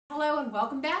Hello and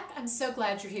welcome back. I'm so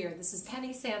glad you're here. This is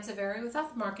Penny Sansevieri with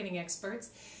Author Marketing Experts,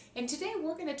 and today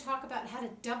we're going to talk about how to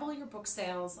double your book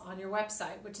sales on your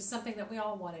website, which is something that we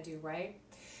all want to do, right?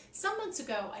 Some months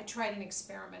ago I tried an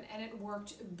experiment and it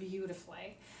worked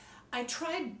beautifully. I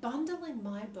tried bundling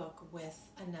my book with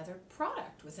another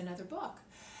product, with another book.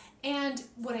 And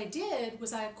what I did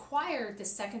was I acquired the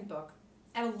second book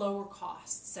at a lower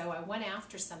cost. So I went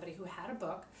after somebody who had a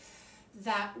book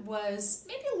that was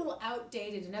maybe a little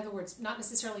outdated. In other words, not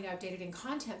necessarily outdated in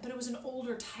content, but it was an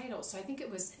older title. So I think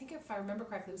if I remember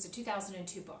correctly, it was a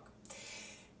 2002 book.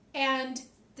 And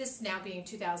this now being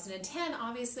 2010,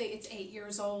 obviously it's 8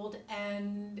 years old,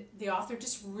 and the author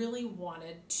just really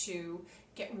wanted to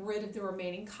get rid of the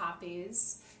remaining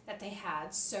copies that they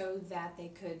had so that they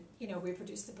could,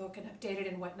 reproduce the book and update it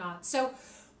and whatnot. So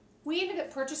we ended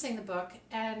up purchasing the book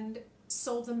and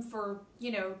sold them for,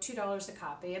 $2 a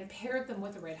copy and paired them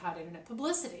with the Red Hot Internet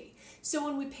Publicity. So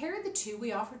when we paired the two,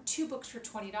 we offered 2 books for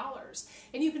 $20.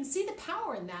 And you can see the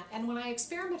power in that. And when I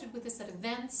experimented with this at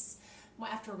events,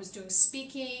 after I was doing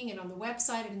speaking and on the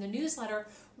website and in the newsletter,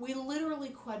 we literally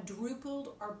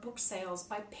quadrupled our book sales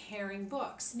by pairing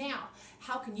books. Now,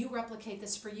 how can you replicate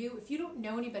this for you? If you don't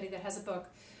know anybody that has a book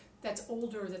that's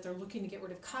older that they're looking to get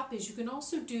rid of copies, you can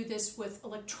also do this with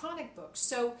electronic books.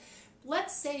 So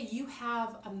let's say you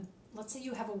have a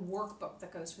workbook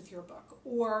that goes with your book,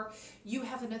 or you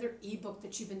have another ebook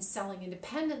that you've been selling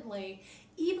independently.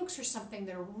 Ebooks are something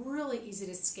that are really easy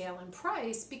to scale in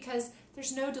price because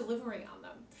there's no delivery on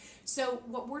them. So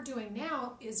what we're doing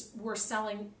now is we're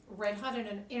selling Red Hot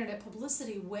Internet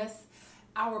Publicity with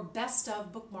our Best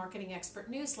of Book Marketing Expert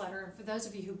newsletter. And for those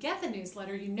of you who get the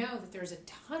newsletter, you know that there's a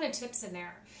ton of tips in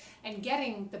there. And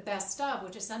getting the Best of,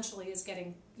 which essentially is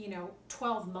getting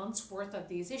 12 months worth of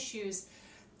these issues,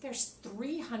 there's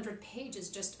 300 pages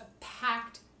just of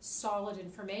packed, solid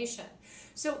information.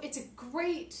 So it's a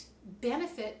great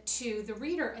benefit to the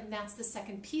reader, and that's the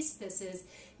second piece of this is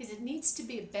it needs to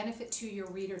be a benefit to your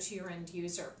reader, to your end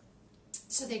user.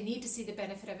 So they need to see the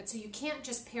benefit of it. So you can't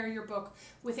just pair your book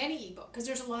with any ebook because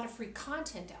there's a lot of free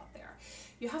content out there.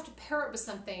 You have to pair it with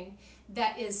something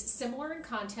that is similar in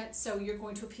content, so you're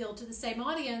going to appeal to the same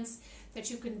audience, that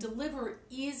you can deliver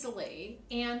easily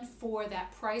and for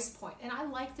that price point. And I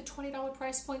like the $20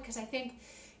 price point because I think,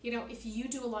 if you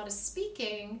do a lot of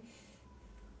speaking,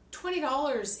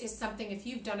 $20 is something, if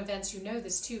you've done events, you know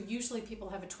this too, usually people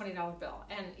have a $20 bill.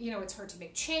 And, it's hard to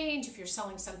make change. If you're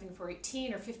selling something for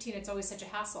 18 or 15, it's always such a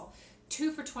hassle.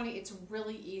 2 for 20, it's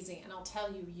really easy. And I'll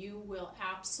tell you, you will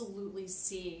absolutely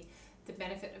see the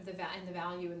benefit of the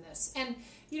value in this. And,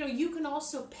 you can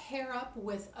also pair up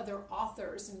with other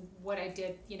authors. And what I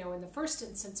did, in the first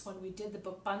instance when we did the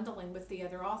book bundling with the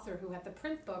other author who had the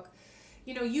print book,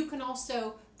 you can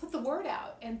also put the word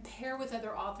out and pair with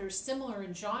other authors similar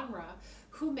in genre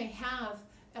who may have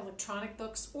electronic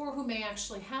books or who may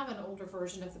actually have an older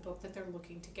version of the book that they're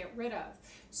looking to get rid of.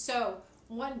 So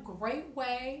one great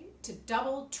way to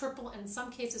double, triple, and in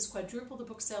some cases quadruple the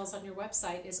book sales on your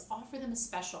website is offer them a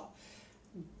special.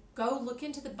 Go look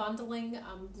into the bundling,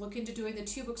 look into doing the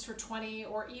 2 books for 20,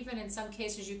 or even in some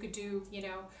cases you could do,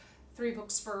 3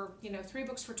 books for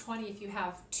 20 if you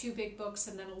have 2 big books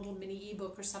and then a little mini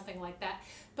ebook or something like that.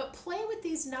 But play with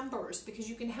these numbers because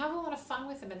you can have a lot of fun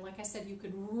with them, and like I said, you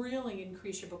can really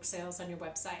increase your book sales on your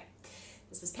website.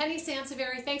 This is Penny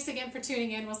Sansevieri. Thanks again for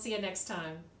tuning in. We'll see you next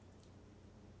time.